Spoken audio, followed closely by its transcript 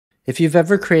If you've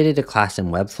ever created a class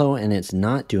in Webflow and it's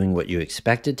not doing what you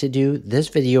expect it to do, this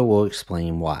video will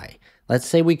explain why. Let's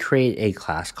say we create a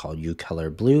class called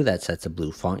uColorBlue that sets a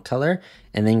blue font color,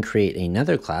 and then create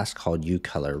another class called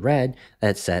uColorRed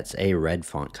that sets a red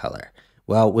font color.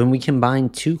 Well, when we combine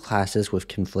two classes with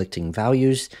conflicting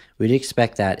values, we'd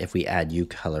expect that if we add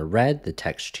uColorRed, the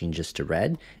text changes to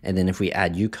red, and then if we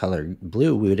add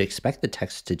uColorBlue, we would expect the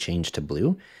text to change to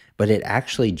blue, but it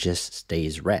actually just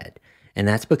stays red. And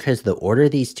that's because the order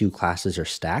these two classes are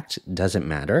stacked doesn't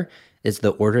matter. It's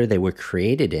the order they were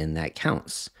created in that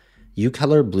counts.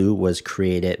 uColorBlue was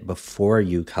created before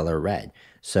uColorRed,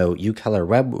 so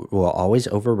uColorRed will always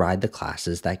override the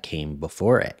classes that came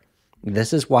before it.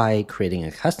 This is why creating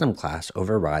a custom class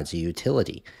overrides a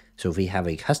utility. So if we have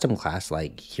a custom class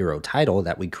like hero title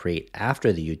that we create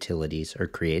after the utilities are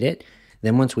created,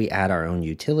 then once we add our own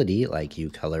utility like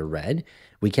uColorRed,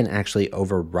 we can actually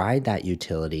override that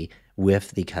utility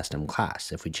with the custom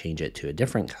class. If we change it to a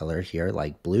different color here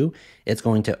like blue, it's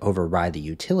going to override the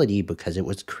utility because it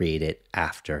was created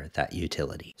after that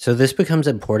utility. So this becomes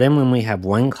important when we have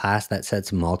one class that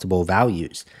sets multiple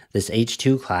values. This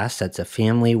H2 class sets a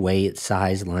family, weight,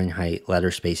 size, line height,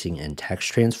 letter spacing, and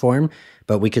text transform,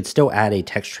 but we could still add a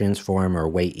text transform or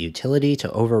weight utility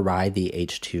to override the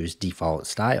H2's default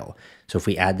style. So if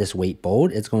we add this weight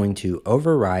bold, it's going to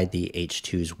override the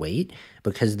H2's weight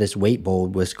because this weight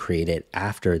bold was created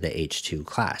after the H2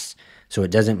 class. So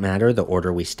it doesn't matter the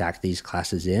order we stack these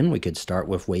classes in. We could start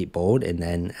with weight bold and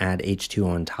then add H2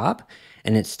 on top,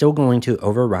 and it's still going to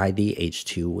override the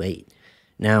H2 weight.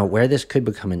 Now, where this could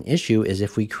become an issue is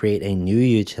if we create a new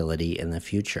utility in the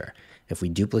future. If we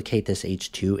duplicate this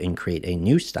H2 and create a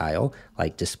new style,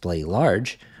 like display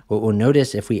large, what we'll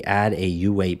notice if we add a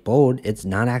uWeight bold, it's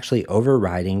not actually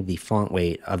overriding the font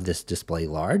weight of this display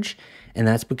large, and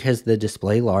that's because the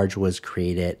display large was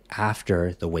created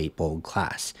after the weight bold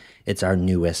class. It's our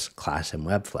newest class in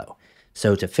Webflow.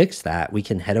 So to fix that, we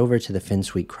can head over to the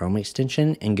Finsweet Chrome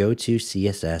extension and go to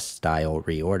CSS style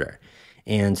reorder.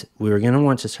 And we're going to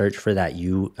want to search for that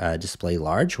display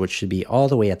large, which should be all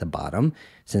the way at the bottom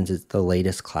since it's the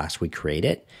latest class we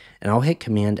created. And I'll hit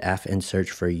Command F and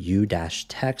search for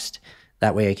u-text.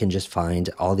 That way I can just find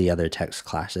all the other text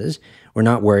classes. We're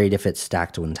not worried if it's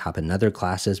stacked on top of other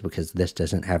classes because this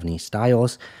doesn't have any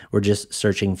styles. We're just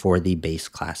searching for the base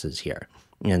classes here.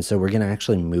 And so we're going to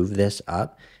actually move this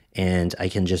up, and I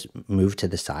can just move to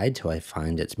the side till I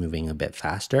find it's moving a bit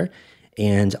faster.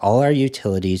 And all our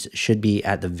utilities should be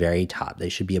at the very top. They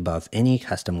should be above any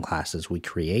custom classes we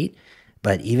create.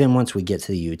 But even once we get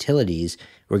to the utilities,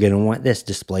 we're going to want this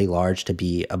display large to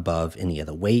be above any of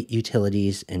the weight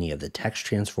utilities, any of the text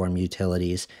transform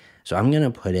utilities. So I'm going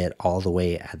to put it all the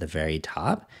way at the very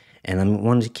top. And I'm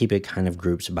wanting to keep it kind of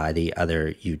grouped by the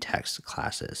other uText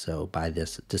classes. So by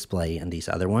this display and these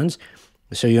other ones.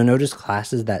 So you'll notice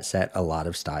classes that set a lot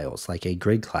of styles, like a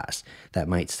grid class that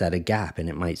might set a gap and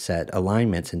it might set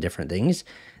alignments and different things.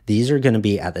 These are going to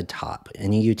be at the top,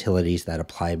 any utilities that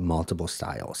apply multiple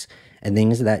styles. And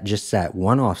things that just set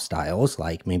one-off styles,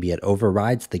 like maybe it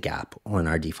overrides the gap on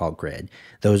our default grid,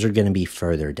 those are going to be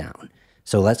further down.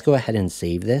 So let's go ahead and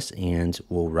save this and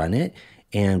we'll run it.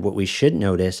 And what we should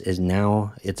notice is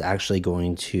now it's actually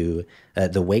going to,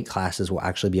 the weight classes will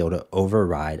actually be able to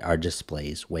override our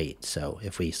display's weight. So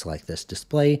if we select this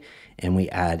display and we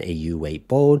add a uWeight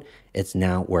bold, it's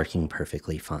now working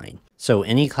perfectly fine. So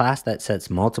any class that sets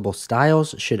multiple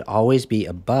styles should always be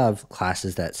above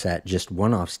classes that set just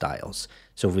one-off styles.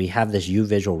 So if we have this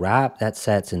uVisual wrap that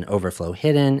sets an overflow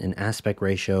hidden, an aspect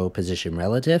ratio, position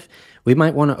relative, we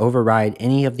might want to override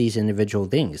any of these individual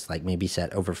things, like maybe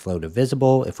set overflow to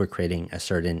visible if we're creating a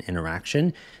certain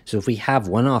interaction. So if we have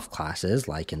one-off classes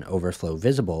like an overflow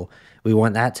visible, we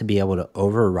want that to be able to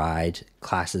override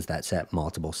classes that set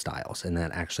multiple styles. And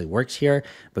that actually works here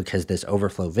because this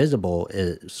overflow visible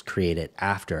is created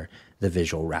after the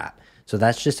visual wrap. So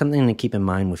that's just something to keep in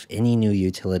mind with any new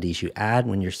utilities you add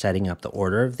when you're setting up the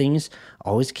order of things.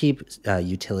 Always keep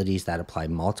utilities that apply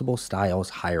multiple styles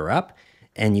higher up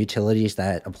and utilities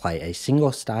that apply a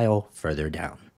single style further down.